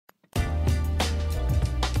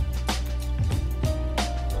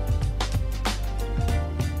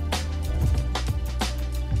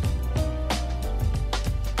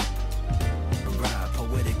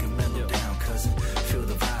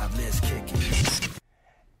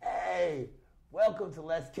Welcome to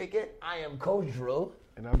Let's Kick It. I am Coach Drew.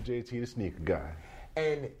 And I'm JT, the sneaker guy.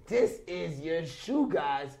 And this is your shoe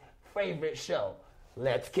guy's favorite show.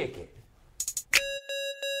 Let's kick it.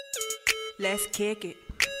 Let's kick it.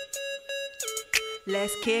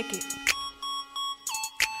 Let's kick it.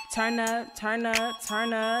 Turn up, turn up,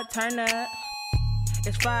 turn up, turn up.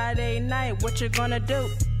 It's Friday night, what you gonna do?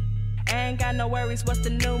 Ain't got no worries, what's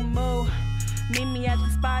the new move? Meet me at the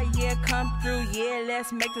spot, yeah, come through. Yeah,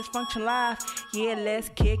 let's make this function live. Yeah, let's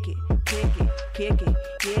kick it, kick it, kick it.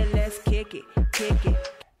 Yeah, let's kick it, kick it.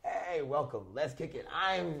 Hey, welcome. Let's kick it.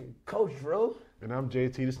 I'm Coach Drew. And I'm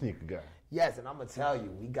JT, the sneaker guy. Yes, and I'm going to tell you,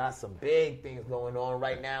 we got some big things going on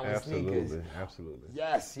right now with sneakers. Absolutely.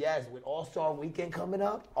 Yes. With All-Star Weekend coming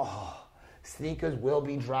up, sneakers will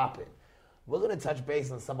be dropping. We're going to touch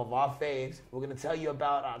base on some of our faves. We're going to tell you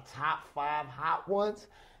about our top 5 hot ones.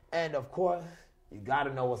 And, of course, you got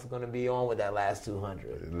to know what's going to be on with that last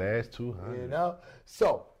 200. The last 200. You know?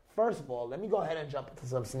 So, first of all, let me go ahead and jump into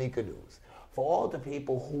some sneaker news. For all the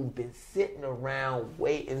people who've been sitting around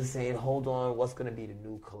waiting, saying, hold on, what's going to be the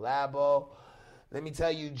new collabo? Let me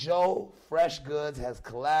tell you, Joe Fresh Goods has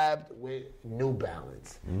collabed with New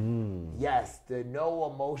Balance. Yes, the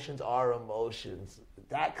No Emotions Are Emotions.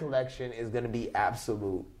 That collection is going to be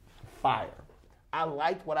absolute fire. I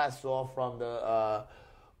liked what I saw from the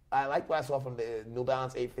New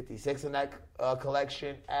Balance 856 in that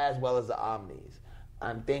collection, as well as the Omnis.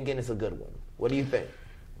 I'm thinking it's a good one. What do you think?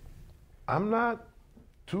 I'm not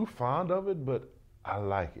too fond of it, but I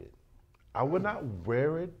like it. I would not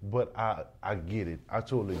wear it, but I get it. I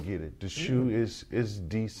totally get it. The shoe is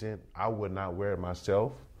decent. I would not wear it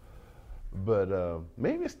myself. But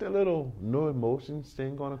maybe it's the little no emotions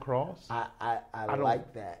thing going across. I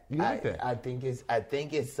like that. You like that? I think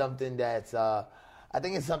it's something that's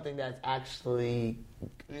actually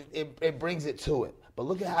it brings it to it. But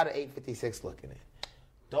look at how the 856 look in it.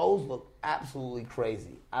 Those look absolutely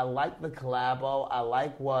crazy. I like the collabo. I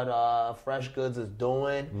like what Fresh Goods is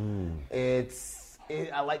doing.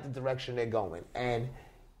 I like the direction they're going. And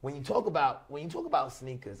when you talk about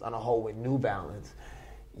sneakers on a whole with New Balance,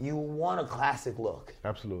 you want a classic look.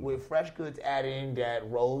 Absolutely. With Fresh Goods adding that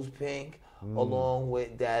rose pink along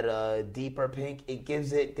with that deeper pink, it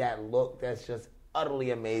gives it that look that's just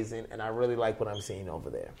utterly amazing. And I really like what I'm seeing over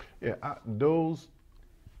there. Yeah, those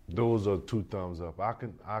are 2 thumbs up. I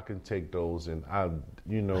can take those, and I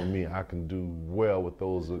can do well with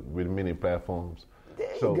those with many platforms.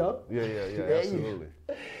 There you go. Yeah, absolutely.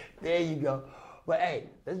 There you go. But hey,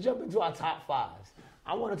 let's jump into our top 5s.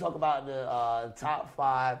 I want to talk about the top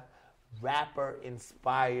 5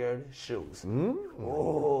 rapper-inspired shoes.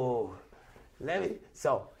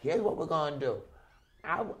 So here's what we're gonna do.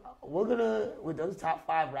 With those top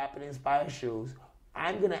 5 rapper-inspired shoes,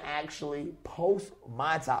 I'm going to actually post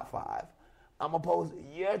my top 5. I'm going to post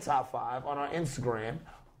your top 5 on our Instagram.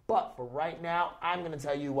 But for right now, I'm going to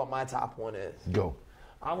tell you what my top 1 is. Go.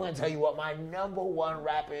 I'm going to tell you what my number 1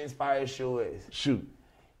 rapper-inspired shoe is. Shoot.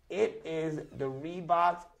 It is the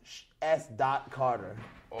Reebok S. Carter.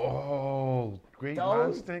 Oh, great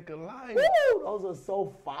minds think alike. Woo, those are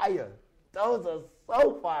so fire.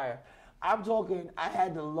 I'm talking, I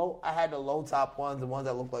had the low top ones, the ones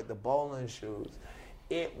that look like the bowling shoes.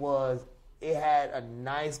 It had a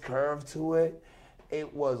nice curve to it.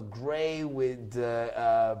 It was gray with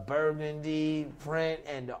the burgundy print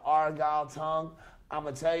and the argyle tongue. I'm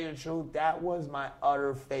going to tell you the truth, that was my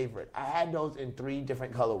utter favorite. I had those in 3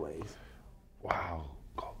 different colorways. Wow.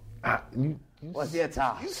 What's your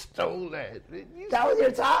top? You stole that. That was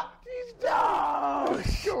your top? No.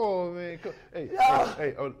 Come on, man. Hey,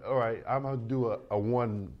 all right. I'm going to do a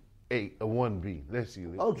 1A, a 1B. Let's see.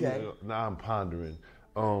 Okay. Now I'm pondering.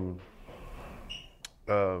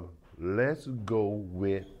 Let's go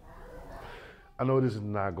with, I know this is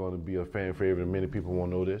not going to be a fan favorite, and many people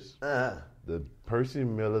won't know this. The Percy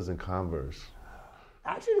Millers and Converse.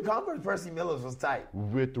 Actually, the Converse Percy Millers was tight.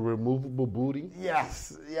 With the removable booty?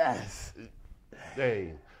 Yes.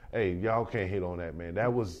 Hey, y'all can't hate on that, man.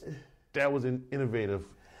 That was innovative.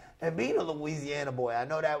 And being a Louisiana boy, I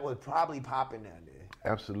know that was probably popping down there.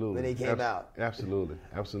 Absolutely. When they came out. Absolutely.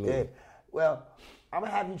 Yeah. Well, I'm going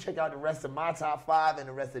to have you check out the rest of my top 5 and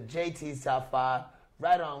the rest of JT's top 5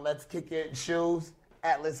 right on Let's Kick It Shoes,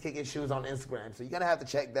 at Let's Kick It Shoes on Instagram. So you're going to have to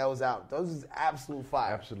check those out. Those is absolute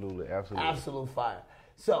fire. Absolutely. Absolute fire.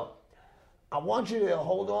 So I want you to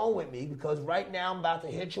hold on with me because right now I'm about to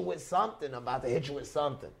hit you with something. You know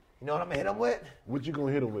what I'm going to hit them with? What you going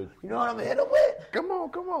to hit them with? You know what I'm going to hit them with? Come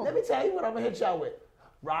on. Let me tell you what I'm going to hit y'all with.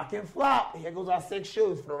 Rock and Flop. Here goes our 6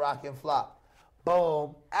 shoes for the Rock and Flop.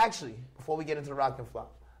 Boom. Actually, before we get into the Rock and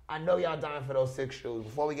Flop, I know y'all dying for those 6 shoes.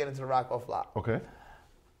 Before we get into the rock or flop, Okay.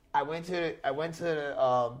 I went to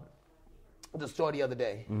the store the other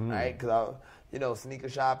day, right? Because sneaker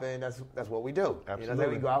shopping. That's what we do.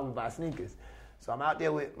 Absolutely. We go out, we buy sneakers. So I'm out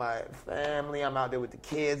there with my family. I'm out there with the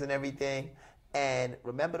kids and everything. And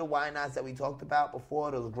remember the Why Nots that we talked about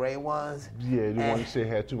before, those gray ones? Yeah, the one you said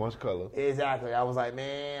had too much color. Exactly. I was like,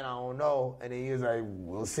 man, I don't know. And then he was like,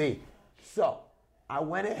 we'll see. So I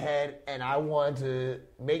went ahead and I wanted to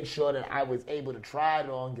make sure that I was able to try it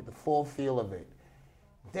on, get the full feel of it.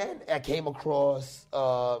 Then I came across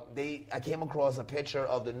a picture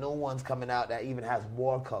of the new ones coming out that even has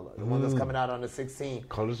more color. The one that's coming out on the 16.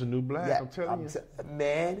 Color's the new black, I'm telling you.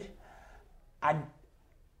 Man, I'm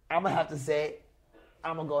going to have to say,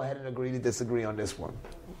 I'm going to go ahead and agree to disagree on this one.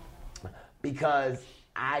 Because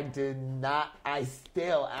I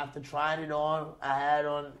still, after trying it on,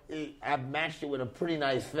 I matched it with a pretty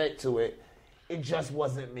nice fit to it. It just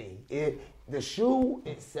wasn't me. The shoe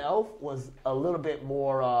itself was a little bit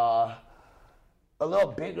more, a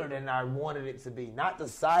little bigger than I wanted it to be. Not the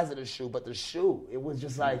size of the shoe, but the shoe. It was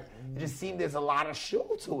just like, it just seemed there's a lot of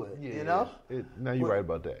shoe to it, you know? Now you're right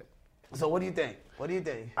about that. So what do you think?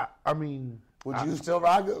 I mean... Would you still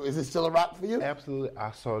rock it? Is it still a rock for you? Absolutely.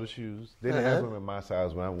 I saw the shoes. They didn't have them in my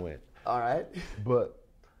size when I went. All right. But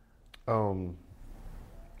I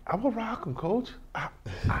will rock them, Coach. I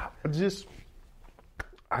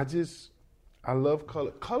love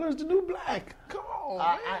color. Color is the new black. Come on,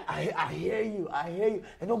 man. I hear you.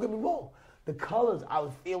 And don't get me wrong. The colors, I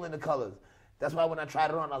was feeling the colors. That's why when I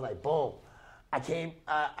tried it on, I was like, boom. I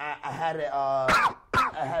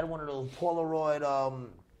had one of those Polaroid,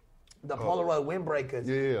 Polaroid windbreakers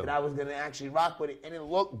that I was gonna actually rock with it, and it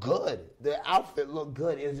looked good. The outfit looked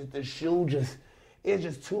good. It's just the shoe it's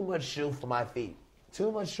just too much shoe for my feet.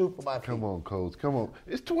 Too much shoe for my feet. Come on, Coach. Come on.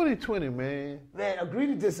 It's 2020, man. Man, agree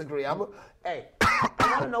to disagree. I want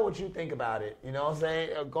to know what you think about it. You know what I'm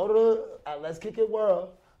saying? Go to Let's Kick It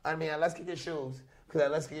World. At Let's Kick It Shoes. Because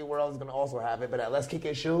at Let's Kick It World is going to also have it. But at Let's Kick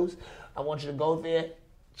It Shoes, I want you to go there,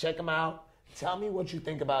 check them out. Tell me what you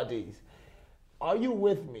think about these. Are you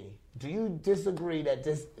with me? Do you disagree that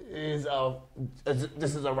this is a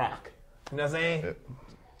rock? You know what I'm saying?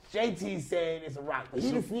 JT's saying it's a rock, but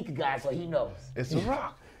he's a sneaker guy, so he knows. It's a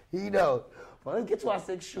rock. He knows. Well, let's get to our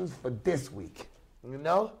 6 shoes for this week. You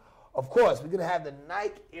know? Of course, we're going to have the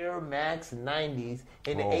Nike Air Max 90s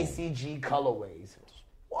in the ACG colorways.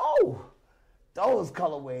 Whoa! Those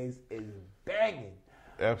colorways is banging.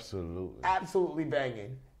 Absolutely. Absolutely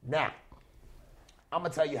banging. Now, I'm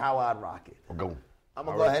going to tell you how I'd rock it. Go. I'm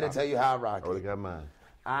going to go ahead and tell you how I rock it. I already got mine.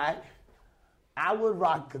 All right? I would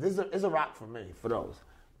rock, because it's a rock for me, for those.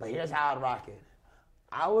 But here's how I'd rock it.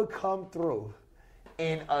 I would come through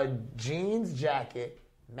in a jeans jacket,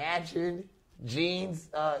 matching jeans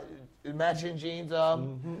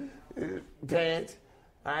pants,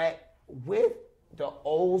 all right, with the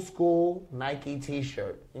old school Nike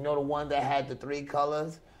t-shirt. You know the one that had the 3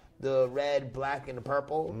 colors, the red, black, and the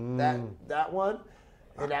purple? That one?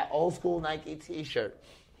 And that old school Nike t-shirt.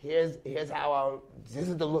 Here's how this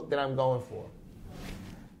is the look that I'm going for.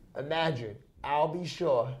 Imagine, I'll be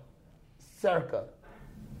sure, circa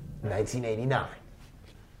 1989.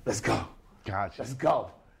 Let's go. Gotcha. Let's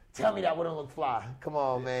go. Tell me that wouldn't look fly. Come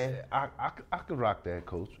on, man. I could rock that,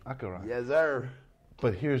 Coach. I could rock. Yes, sir.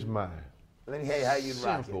 But here's mine. Let me hear you how you'd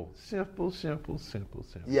rock it. Simple.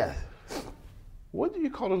 Yes. What do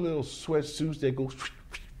you call the little sweatsuits that go?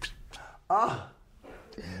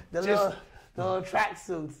 The little track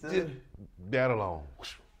suits. That alone.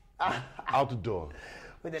 Out the door.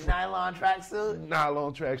 With the nylon track suit?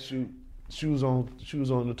 Nylon track suit. Shoes on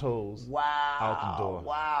the toes. Wow. Out the door.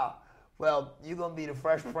 Wow. Well, you're going to be the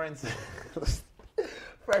Fresh Prince.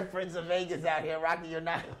 Fresh Prince of Vegas out here rocking your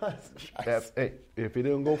nylon tracks. Hey, if it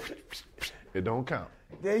don't go, it don't count.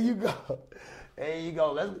 There you go.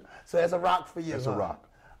 So that's a rock for you. That's a rock.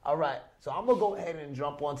 All right. So I'm gonna go ahead and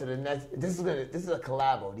jump on to the next. This is a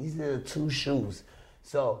collabo. These are the 2 shoes.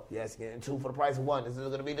 So yes, getting 2 for the price of 1. This is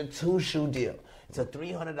gonna be the 2 shoe deal. It's a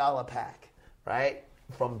 $300 pack, right?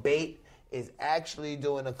 From Bait is actually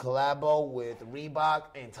doing a collabo with Reebok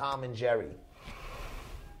and Tom and Jerry.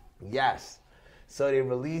 Yes. So they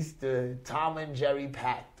released the Tom and Jerry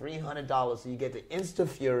pack, $300. So you get the Insta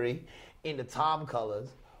Fury in the Tom colors,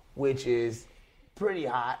 which is pretty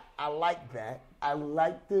hot. I like that. I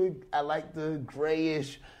like the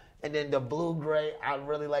grayish, and then the blue gray. I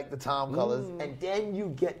really like the Tom colors. And then you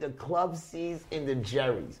get the Club C's in the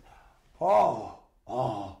Jerry's. Oh.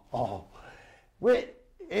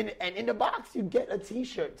 And in the box you get a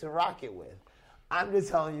T-shirt to rock it with. I'm just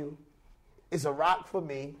telling you, it's a rock for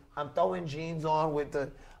me. I'm throwing jeans on with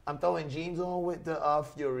the I'm throwing jeans on with the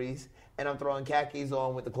Furies, and I'm throwing khakis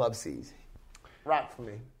on with the Club C's. Rock for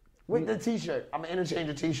me. With the T-shirt. I'm going to interchange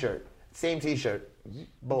a T-shirt. Same T-shirt.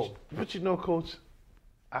 Boom. But you know, Coach,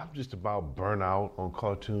 I'm just about burnout on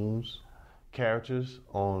cartoons, characters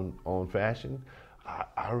on fashion.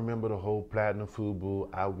 I remember the whole Platinum Fubu.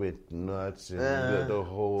 I went nuts and the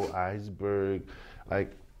whole iceberg.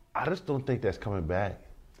 Like, I just don't think that's coming back.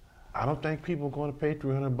 I don't think people are going to pay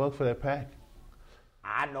 $300 for that pack.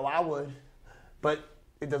 I know I would, but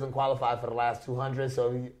it doesn't qualify for the last 200,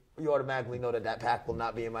 so you automatically know that pack will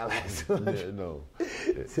not be in my last 200. Yeah, no.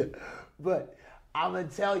 But I'm going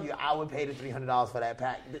to tell you, I would pay the $300 for that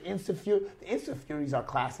pack. The Insta Furies are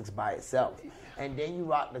classics by itself. And then you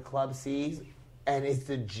rock the Club C's, and it's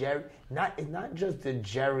the Jerry, it's not just the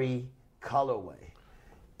Jerry colorway.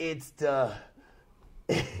 It's the...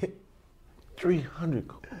 300.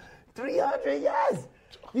 300, yes.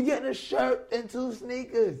 You're getting a shirt and 2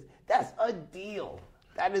 sneakers. That's a deal.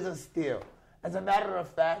 That is a steal. As a matter of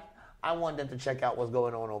fact, I want them to check out what's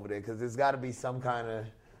going on over there because there's got to be something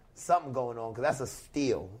going on because that's a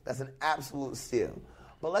steal. That's an absolute steal.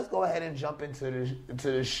 But let's go ahead and jump into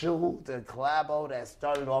the shoe, the collabo that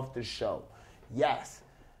started off the show. Yes,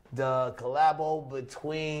 the collabo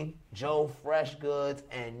between Joe Freshgoods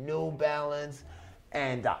and New Balance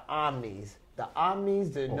and the Omnis. The Omnis,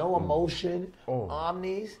 the No Emotion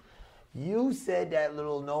Omnis. You said that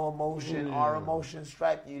little No Emotion, Our Emotion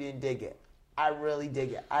stripe, you didn't dig it. I really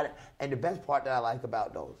dig it. And the best part that I like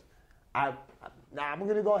about those, now I'm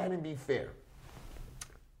going to go ahead and be fair.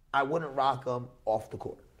 I wouldn't rock them off the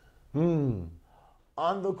court. On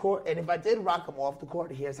the court, and if I did rock them off the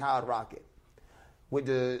court, here's how I'd rock it. With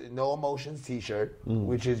the No Emotions t-shirt,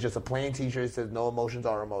 which is just a plain t-shirt that says No Emotions,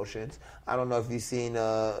 Our Emotions. I don't know if you've seen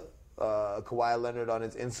Kawhi Leonard on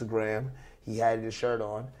his Instagram. He had his shirt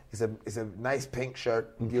on. It's a nice pink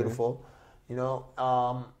shirt, beautiful. You know,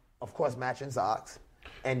 of course, matching socks,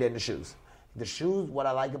 and then the shoes. The shoes, what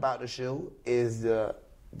I like about the shoe is the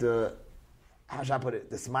how should I put it?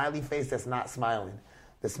 The smiley face that's not smiling.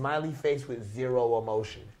 The smiley face with zero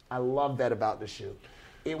emotion. I love that about the shoe.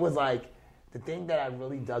 It was like, the thing that I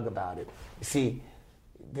really dug about it, see,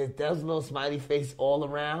 there's a little smiley face all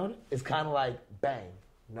around. It's kind of like, bang,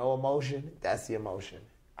 no emotion, that's the emotion.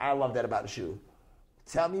 I love that about the shoe.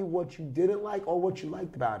 Tell me what you didn't like or what you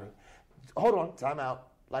liked about it. Hold on, time out.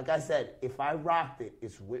 Like I said, if I rocked it,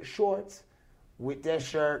 it's with shorts, with that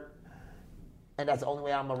shirt, and that's the only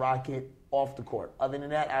way I'm going to rock it off the court. Other than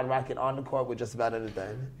that, I'd rock it on the court with just about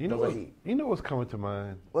anything. You know what's coming to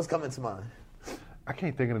mind? What's coming to mind? I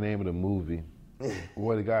can't think of the name of the movie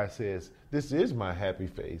where the guy says, "This is my happy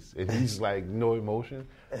face," and he's like, no emotion.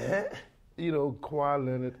 You know, Kawhi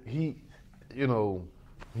Leonard, he's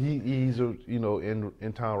a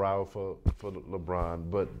in town rival for LeBron,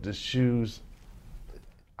 but the shoes.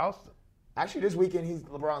 Actually, this weekend he's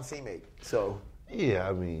LeBron's teammate. So yeah,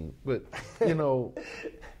 I mean, but you know,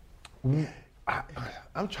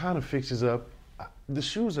 I'm trying to fix this up. The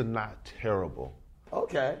shoes are not terrible.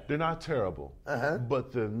 Okay. They're not terrible.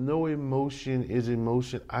 But the no emotion is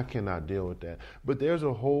emotion, I cannot deal with that. But there's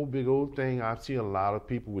a whole big old thing. I've seen a lot of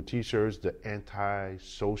people with T-shirts, the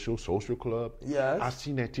anti-social, social club. Yes. I've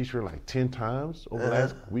seen that T-shirt like 10 times over the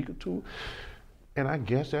last week or two. And I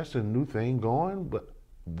guess that's a new thing going, but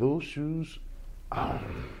those shoes,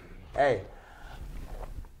 Hey.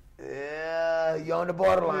 Yeah, you're on the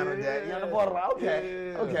borderline on that. You're on the borderline.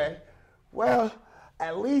 Okay. Yeah. Okay. Well,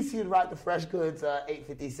 at least you'd rock the Freshgoods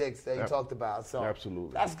 856 that you talked about. So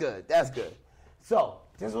absolutely. That's good. That's good. So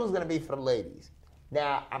this one's going to be for the ladies.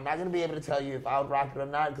 Now, I'm not going to be able to tell you if I would rock it or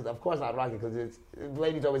not, because of course I'd rock it, because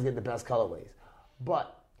ladies always get the best colorways.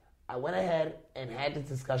 But I went ahead and had this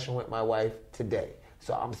discussion with my wife today.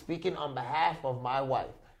 So I'm speaking on behalf of my wife.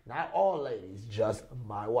 Not all ladies, just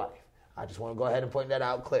my wife. I just want to go ahead and point that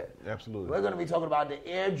out clear. Absolutely. We're going to be talking about the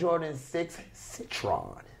Air Jordan 6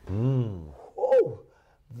 Citron. Ooh,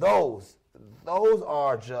 those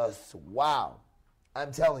are just wow.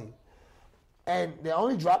 I'm telling you. And they're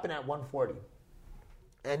only dropping at $140.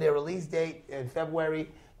 And their release date in February,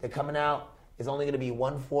 they're coming out, is only going to be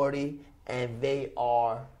 $140, and they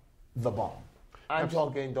are the bomb. I'm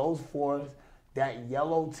talking those fours, that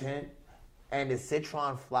yellow tint, and the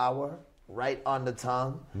citron flower right on the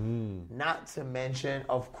tongue. Not to mention,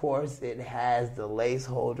 of course, it has the lace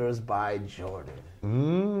holders by Jordan.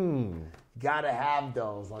 Gotta have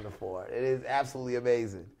those on the four. It is absolutely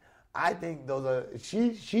amazing. I think those are,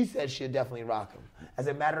 she said she'd definitely rock them. As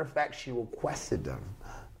a matter of fact, she requested them.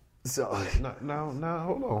 So now,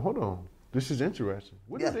 hold on. This is interesting.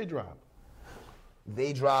 When did they drop?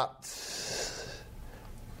 They dropped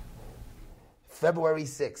February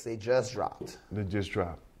 6th, they just dropped. They just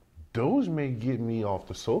dropped. Those may get me off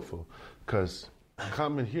the sofa, because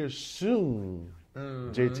coming here soon,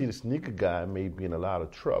 JT the sneaker guy may be in a lot of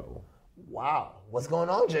trouble. Wow. What's going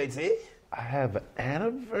on, JT? I have an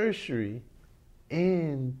anniversary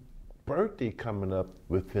and birthday coming up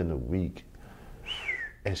within a week.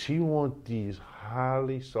 And she wants these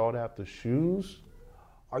highly sought after shoes.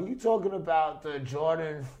 Are you talking about the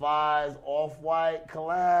Jordan 5s Off-White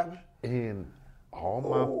collab? And all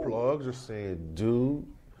my plugs are saying, dude,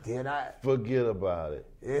 forget about it.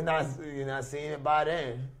 You're not seeing it by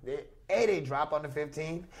then. They drop on the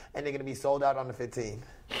 15th, and they're going to be sold out on the 15th.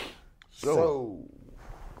 So,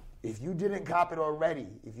 if you didn't cop it already,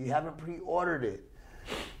 if you haven't pre-ordered it,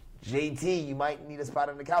 JT, you might need a spot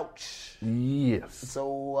on the couch. Yes.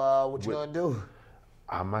 So, what you going to do?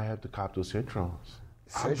 I might have to cop those Citrons.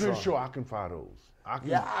 I'm pretty sure I can find those.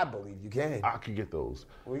 I believe you can. I can get those.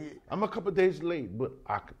 I'm a couple of days late, but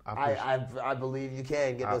I believe you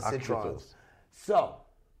can get those Citrons. So,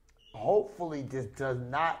 hopefully this does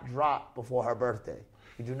not drop before her birthday.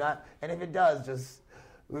 You do not, and if it does,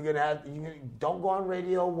 don't go on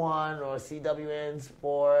Radio 1 or CWN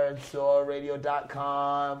Sports or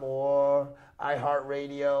Radio.com or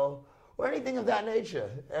iHeartRadio or anything of that nature.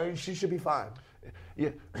 I mean, she should be fine.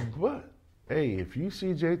 Yeah, but hey, if you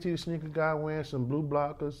see JT the sneaker guy wearing some blue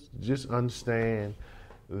blockers, just understand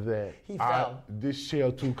that this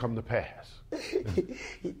shall too come to pass.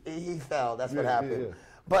 he fell. That's what happened. Yeah.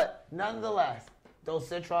 But nonetheless, those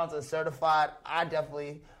Citrons are certified. I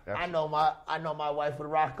know my wife would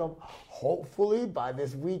rock them. Hopefully by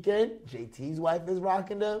this weekend, JT's wife is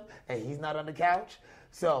rocking them, and he's not on the couch.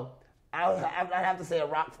 So I have to say a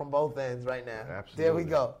rock from both ends right now. Absolutely. There we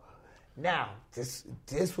go. Now, this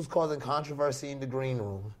was causing controversy in the green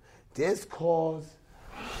room. This caused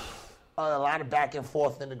a lot of back and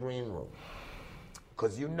forth in the green room.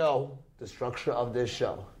 Because you know the structure of this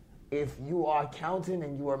show. If you are counting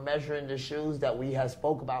and you are measuring the shoes that we have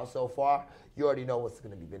spoke about so far, you already know what's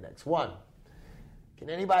going to be the next one. Can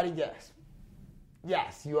anybody guess?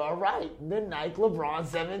 Yes, you are right. The Nike LeBron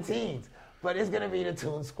 17s. But it's going to be the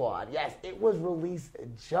Toon Squad. Yes, it was released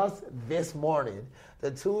just this morning. The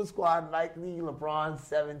Toon Squad Nike LeBron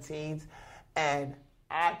 17s. And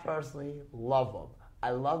I personally love them. I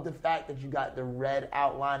love the fact that you got the red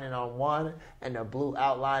outlining on one and the blue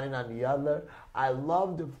outlining on the other. I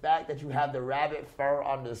love the fact that you have the rabbit fur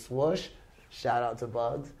on the swoosh. Shout out to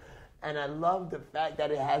Bugs. And I love the fact that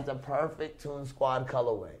it has the perfect Toon Squad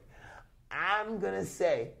colorway. I'm going to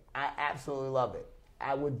say I absolutely love it.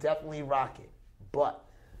 I would definitely rock it. But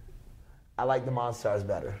I like the Monstars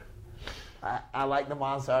better. I like the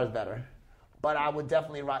Monstars better. But I would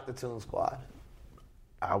definitely rock the Toon Squad.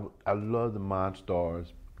 I love the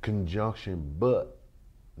Monstars conjunction, but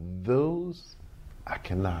those I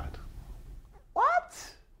cannot.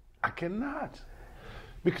 What? I cannot.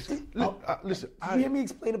 Because listen, did you hear me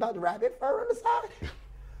explain about the rabbit fur on the side?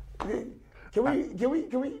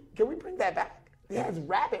 Can we bring that back? It has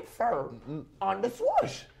rabbit fur on the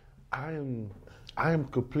swoosh. I am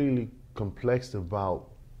completely complexed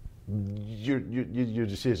about your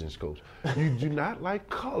decisions, Coach. You do not like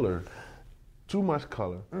color. Too much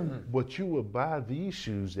color, but you will buy these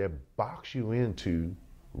shoes that box you into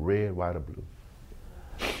red, white, or blue.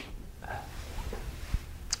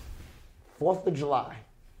 4th of July,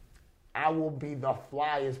 I will be the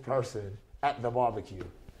flyest person at the barbecue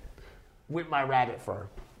with my rabbit fur.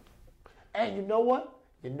 And you know what?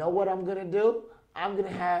 You know what I'm going to do? I'm going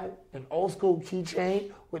to have an old school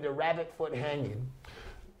keychain with a rabbit foot hanging.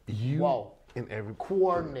 Whoa. In every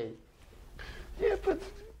coordinate. Yeah, but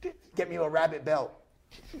get me a rabbit belt.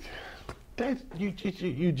 You're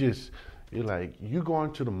like, you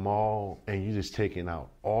going to the mall and you just taking out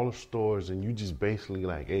all the stores and you just basically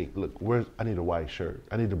like, hey, look, I need a white shirt,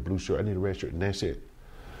 I need a blue shirt, I need a red shirt, and that's it.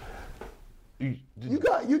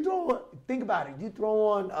 Think about it. You throw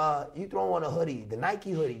on a hoodie, the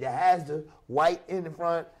Nike hoodie that has the white in the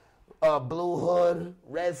front, blue hood,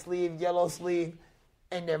 red sleeve, yellow sleeve,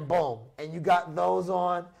 and then boom, and you got those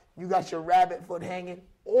on. You got your rabbit foot hanging,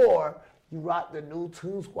 or you rock the new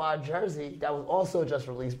Toon Squad jersey that was also just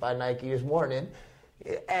released by Nike this morning,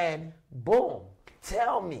 and boom,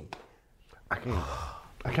 tell me. I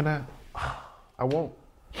cannot. I won't.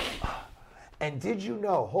 And did you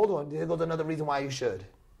know, hold on, there goes another reason why you should.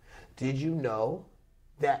 Did you know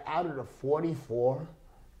that out of the 44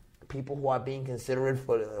 people who are being considered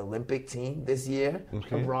for the Olympic team this year,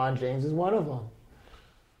 LeBron James is one of them.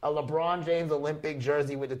 A LeBron James Olympic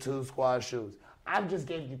jersey with the Toon Squad shoes. I've just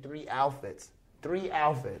gave you 3 outfits. 3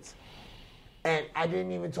 outfits. And I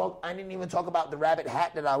didn't even talk about the rabbit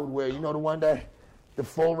hat that I would wear. You know, the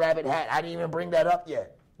full rabbit hat. I didn't even bring that up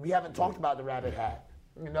yet. We haven't talked about the rabbit hat.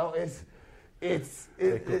 You know,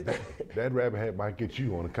 that rabbit hat might get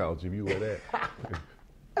you on the couch if you wear that.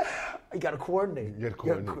 You got to coordinate. You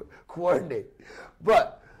got to coordinate.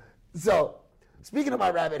 But, so, speaking of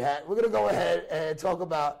my rabbit hat, we're going to go ahead and talk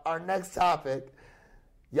about our next topic.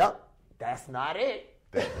 Yup, that's not it.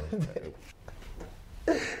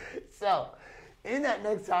 So, in that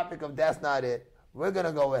next topic of That's Not It, we're going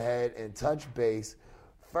to go ahead and touch base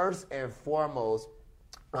first and foremost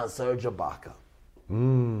on Serge Ibaka.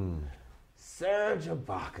 Serge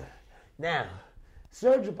Ibaka. Now,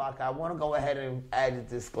 Serge Ibaka, I want to go ahead and add a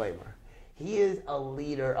disclaimer. He is a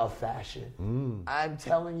leader of fashion. I'm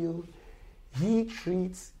telling you, he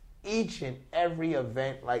treats each and every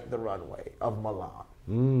event like the runway of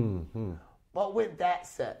Milan. But with that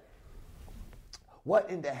said, what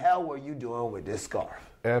in the hell were you doing with this scarf?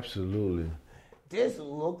 Absolutely. This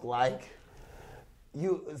looked like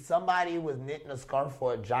somebody was knitting a scarf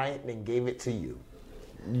for a giant and gave it to you.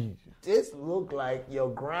 This looked like your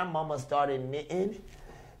grandmama started knitting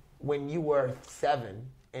when you were 7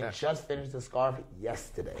 and just finished the scarf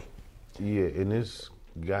yesterday. Yeah, and it's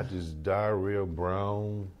got this diarrhea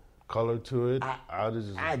brown color to it.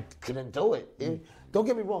 I couldn't do it. Don't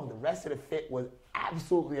get me wrong, the rest of the fit was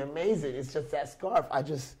absolutely amazing. It's just that scarf.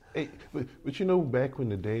 Hey, but you know, back when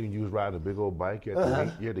the day when you was riding a big old bike, you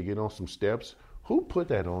had to get on some steps. Who put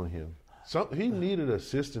that on him? He needed an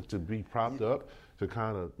assistant to be propped up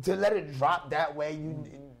to let it drop that way.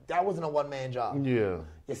 That wasn't a one-man job. Yeah.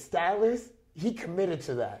 Your stylist, he committed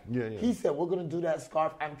to that. Yeah. He said, we're going to do that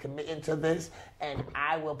scarf. I'm committing to this, and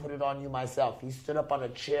I will put it on you myself. He stood up on a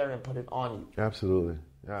chair and put it on you. Absolutely.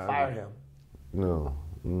 Fire him. No.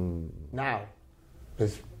 Now,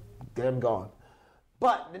 it's them gone.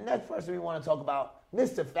 But the next person we want to talk about,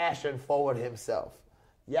 Mr. Fashion Forward himself.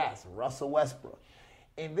 Yes, Russell Westbrook.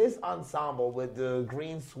 In this ensemble with the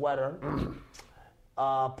green sweater,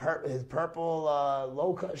 his purple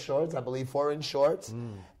low-cut shorts, I believe 4-inch shorts,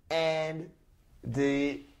 and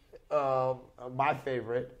the, my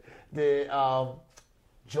favorite, the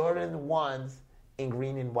Jordan 1s in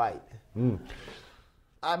green and white.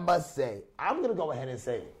 I must say, I'm going to go ahead and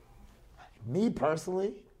say it. Me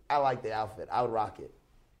personally, I like the outfit. I would rock it.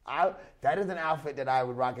 That is an outfit that I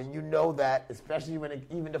would rock, and you know that, especially when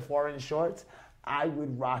even the 4-inch shorts, I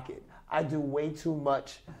would rock it. I do way too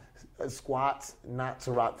much squats not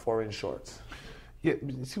to rock 4-inch shorts. Yeah,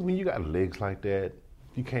 see, when you got legs like that,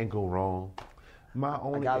 you can't go wrong.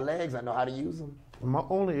 I got legs. I know how to use them. My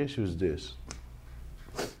only issue is this.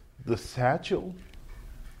 The satchel,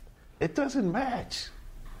 it doesn't match.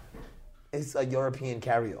 It's a European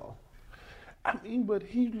carry-all. I mean, but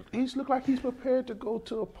he's looked like he's prepared to go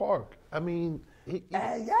to a park. I mean,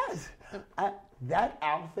 yes. That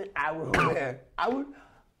outfit I would wear.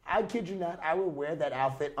 I kid you not, I would wear that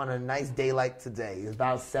outfit on a nice day like today. It's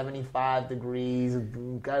about 75 degrees,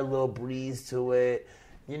 got a little breeze to it.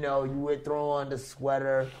 You know, you would throw on the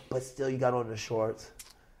sweater, but still you got on the shorts.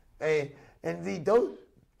 Hey, and those,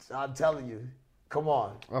 I'm telling you, come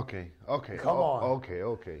on. Okay. Come on.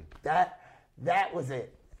 Okay. That was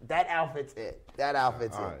it. That outfit's it. All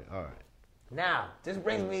right. Now, this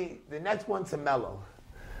brings me the next one to Melo.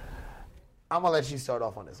 I'm gonna let you start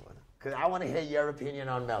off on this one because I want to hear your opinion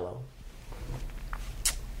on Melo.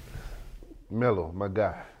 Melo, my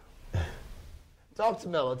guy. Talk to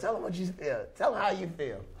Melo. Tell him what you feel. Tell him how you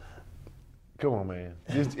feel. Come on, man.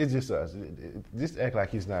 It's just us. Just act like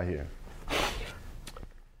he's not here.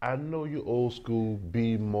 I know you old school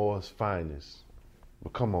B. Moore's finest,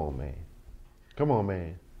 but come on, man.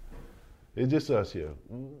 It's just us here.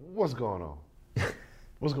 What's going on?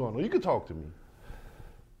 You can talk to me.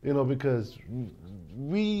 You know, because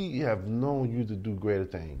we have known you to do greater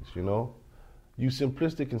things, you know? You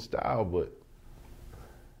simplistic in style, but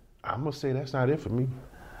I'm going to say that's not it for me.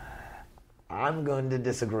 I'm going to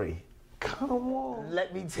disagree. Come on.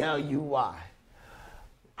 Let me tell you why.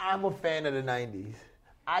 I'm a fan of the 90s.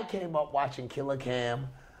 I came up watching Killer Cam.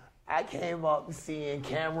 I came up seeing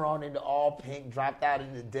Cameron in the all pink, dropped out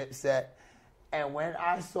in the Dipset. And when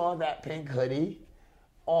I saw that pink hoodie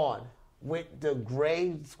on with the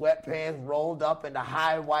gray sweatpants rolled up and the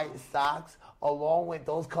high white socks along with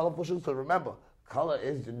those colorful shoes, because remember, color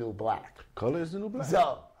is the new black.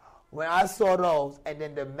 So when I saw those and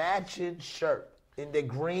then the matching shirt in the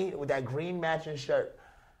green, with that green matching shirt,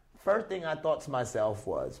 first thing I thought to myself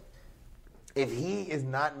was, if he is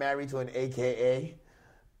not married to an AKA,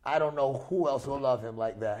 I don't know who else will love him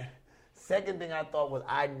like that. Second thing I thought was,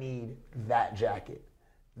 I need that jacket.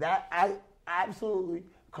 That I absolutely,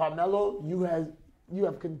 Carmelo, you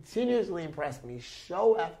have continuously impressed me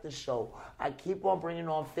show after show. I keep on bringing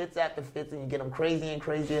on fits after fits, and you get them crazier and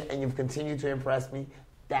crazier, and you've continued to impress me.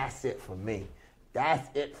 That's it for me. That's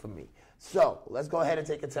it for me. So let's go ahead and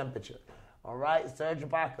take a temperature. All right, Serge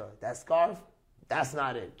Ibaka, that scarf, that's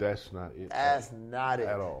not it. That's not it. That's not it.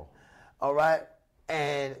 At all. All right,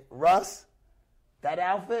 and Russ, that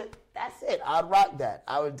outfit, that's it. I'd rock that.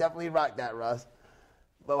 I would definitely rock that, Russ.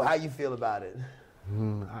 But how you feel about it?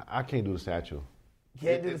 I can't do the satchel.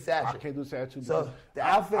 Can't do the satchel. I can't do the satchel. So the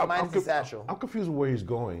outfit minus the satchel. I'm confused with where he's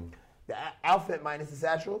going. The outfit minus the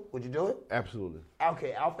satchel, would you do it? Absolutely.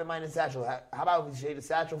 Okay, outfit minus satchel. How about we trade the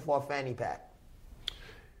satchel for a fanny pack?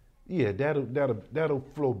 Yeah, that'll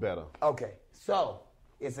flow better. Okay, so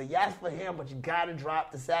it's a yes for him, but you gotta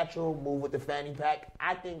drop the satchel, move with the fanny pack.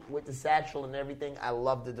 I think with the satchel and everything, I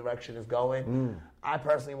love the direction it's going. I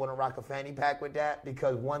personally wouldn't rock a fanny pack with that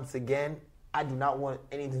because once again, I do not want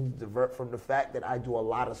anything to divert from the fact that I do a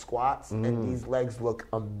lot of squats and these legs look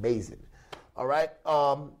amazing. All right,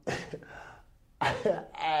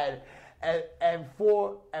 and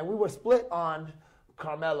we were split on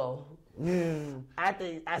Carmelo.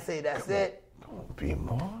 I say that's it. Don't be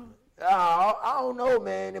more. I don't know,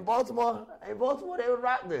 man. In Baltimore, they would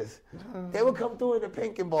rock this. They would come through in the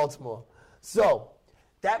pink in Baltimore. So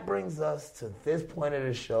that brings us to this point of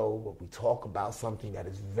the show where we talk about something that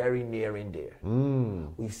is very near and dear.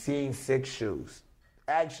 We've seen 6 shoes.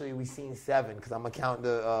 Actually, we've seen 7 because I'm going to count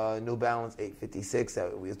the New Balance 856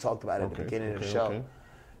 that we talked about at the beginning of the show. Okay.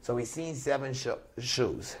 So we've seen 7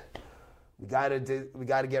 shoes. We gotta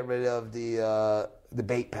get rid of the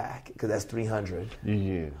bait pack because that's $300.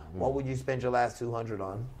 Yeah. What would you spend your last $200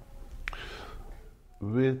 on?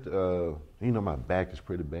 With my back is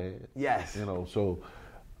pretty bad. Yes. So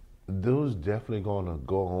those definitely gonna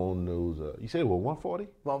go on those. You said what? 140.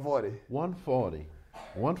 140. 140.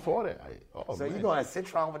 140. So you're going to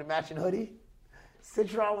Citron with the matching hoodie?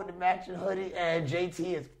 Citron with the matching hoodie, and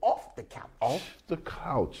JT is off the couch. Off the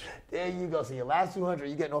couch. There you go. So your last 200,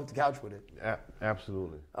 you're getting off the couch with it.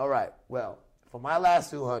 Absolutely. All right. Well, for my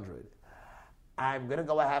last 200, I'm gonna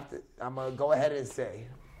go ahead and say,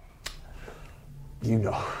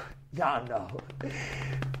 y'all know.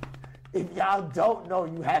 If y'all don't know,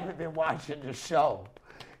 you haven't been watching the show.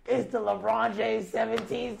 It's the LeBron James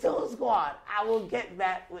 17-2 squad. I will get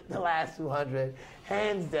that with the last 200,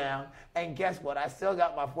 hands down. And guess what? I still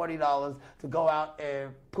got my $40 to go out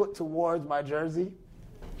and put towards my jersey.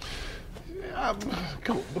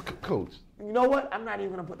 Coach. You know what? I'm not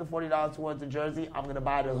even going to put the $40 towards the jersey. I'm going to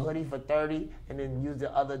buy the hoodie for $30 and then use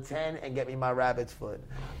the other $10 and get me my rabbit's foot.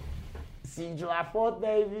 See you July 4th,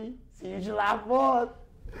 baby. See you July 4th.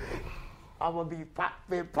 I'm going to be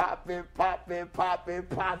popping.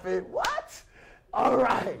 What? All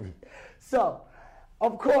right. So,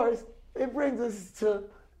 of course, it brings us to,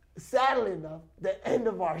 sadly enough, the end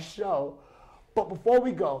of our show. But before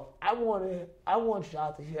we go, I want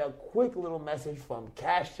y'all to hear a quick little message from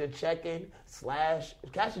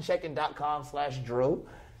cashtochecking.com/Drew.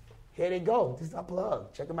 Here they go. This is our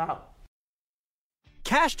plug. Check them out.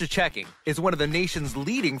 Cash to Checking is one of the nation's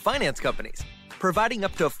leading finance companies, providing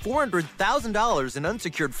up to $400,000 in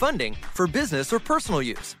unsecured funding for business or personal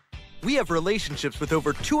use. We have relationships with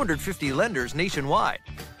over 250 lenders nationwide.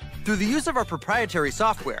 Through the use of our proprietary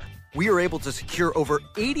software, we are able to secure over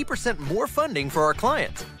 80% more funding for our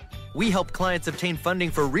clients. We help clients obtain funding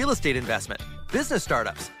for real estate investment, business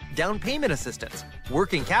startups, down payment assistance,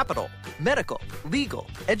 working capital, medical, legal,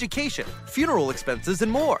 education, funeral expenses,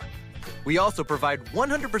 and more. We also provide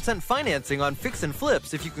 100% financing on fix and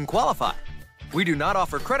flips if you can qualify. We do not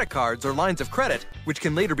offer credit cards or lines of credit, which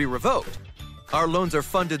can later be revoked. Our loans are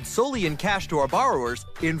funded solely in cash to our borrowers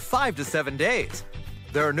in 5 to 7 days.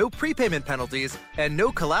 There are no prepayment penalties and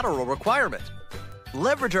no collateral requirement.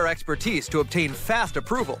 Leverage our expertise to obtain fast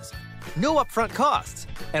approvals, no upfront costs,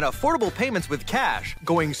 and affordable payments with cash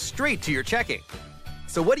going straight to your checking.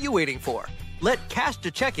 So what are you waiting for? Let Cash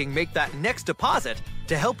to Checking make that next deposit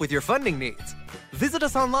to help with your funding needs. Visit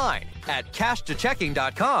us online at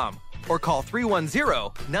cashtochecking.com or call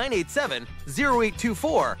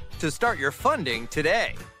 310-987-0824 to start your funding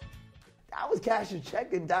today. That was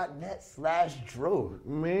cashtochecking.net/Drew.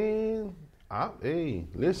 Man, hey,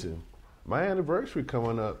 listen, my anniversary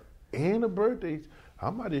coming up and a birthday.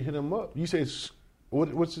 I might have hit him up. You say,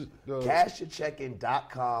 what's it?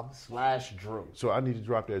 Cashtochecking.com/Drew. So I need to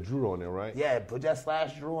drop that Drew on there, right? Yeah, put that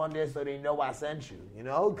 /Drew on there so they know I sent you,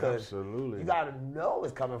 because absolutely, you got to know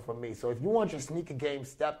it's coming from me. So if you want your sneaker game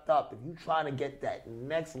stepped up, if you're trying to get that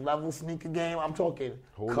next level sneaker game, I'm talking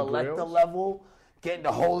Holy collector Grails? Level, getting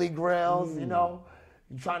the Holy Grails, you're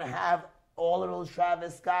trying to have all of those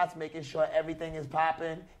Travis Scotts, making sure everything is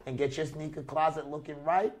popping and get your sneaker closet looking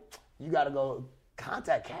right, you got to go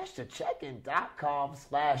contact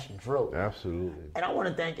cashtocheckin.com/Drew. Absolutely. And I want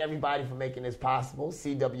to thank everybody for making this possible,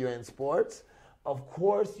 CWN Sports. Of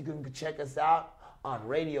course, you can check us out on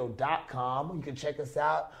radio.com. You can check us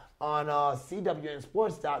out on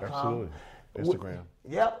cwnsports.com. Absolutely. Instagram.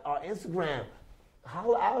 Yep, our Instagram.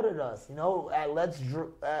 Holla out at us, at Let's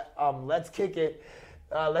Kick It.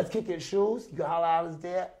 Let's Kick It Shoes. You can holla at us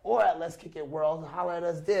there, or at Let's Kick It World. Holla at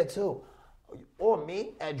us there too, or me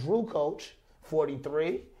at Drew Coach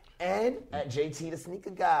 43 and at JT the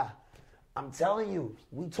Sneaker Guy. I'm telling you,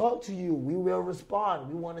 we talk to you. We will respond.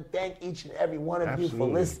 We want to thank each and every one of you for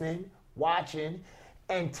listening, watching,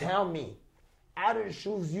 and tell me, out of the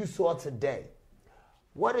shoes you saw today,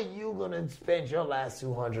 what are you going to spend your last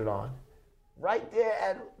 $200 on? Right there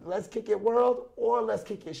at Let's Kick It World or Let's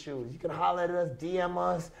Kick It Shoes. You can holler at us, DM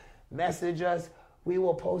us, message us. We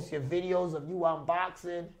will post your videos of you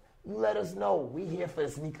unboxing. You let us know. We here for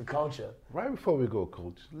the sneaker culture. Right before we go,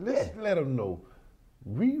 Coach, let them know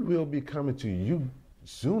we will be coming to you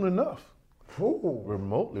soon enough. Ooh.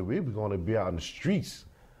 Remotely, we're going to be out in the streets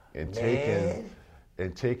and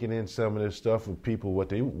taking in some of this stuff with people, what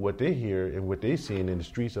they hear and what they seeing in the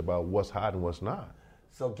streets about what's hot and what's not.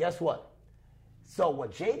 So guess what? So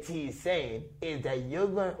what JT is saying is that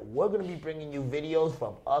we're gonna be bringing you videos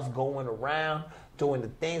from us going around, doing the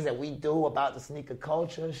things that we do about the sneaker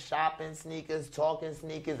culture, shopping sneakers, talking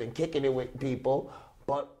sneakers, and kicking it with people.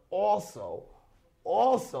 But also,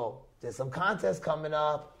 there's some contests coming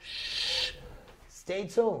up. Shh. Stay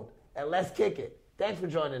tuned and let's kick it. Thanks for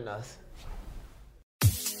joining us.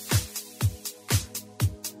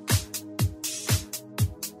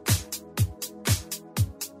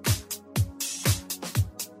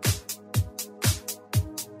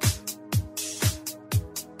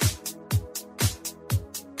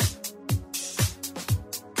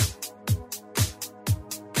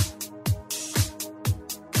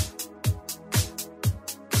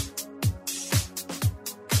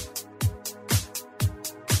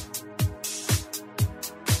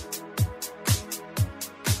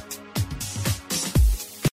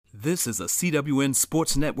 This is a CWN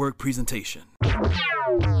Sports Network presentation.